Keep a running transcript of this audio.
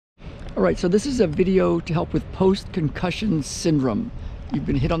All right, so this is a video to help with post-concussion syndrome. You've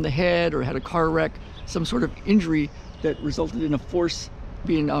been hit on the head or had a car wreck, some sort of injury that resulted in a force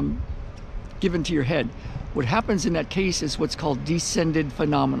being given to your head. What happens in that case is what's called descended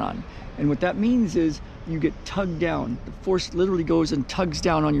phenomenon. And what that means is you get tugged down. The force literally goes and tugs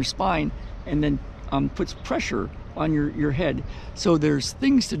down on your spine and then puts pressure on your head. So there's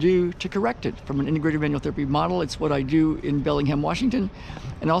things to do to correct it. From an integrated manual therapy model, it's what I do in Bellingham, Washington.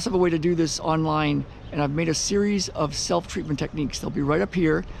 And I also have a way to do this online, and I've made a series of self-treatment techniques. They'll be right up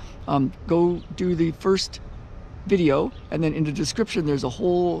here. Go do the first video, and then in the description there's a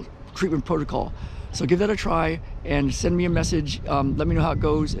whole treatment protocol. So give that a try and send me a message. Let me know how it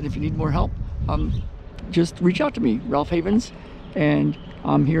goes, and if you need more help, just reach out to me, Ralph Havens, and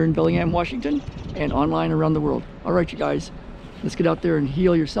I'm here in Bellingham, Washington, and online around the world. All right, you guys, let's get out there and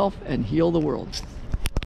heal yourself and heal the world.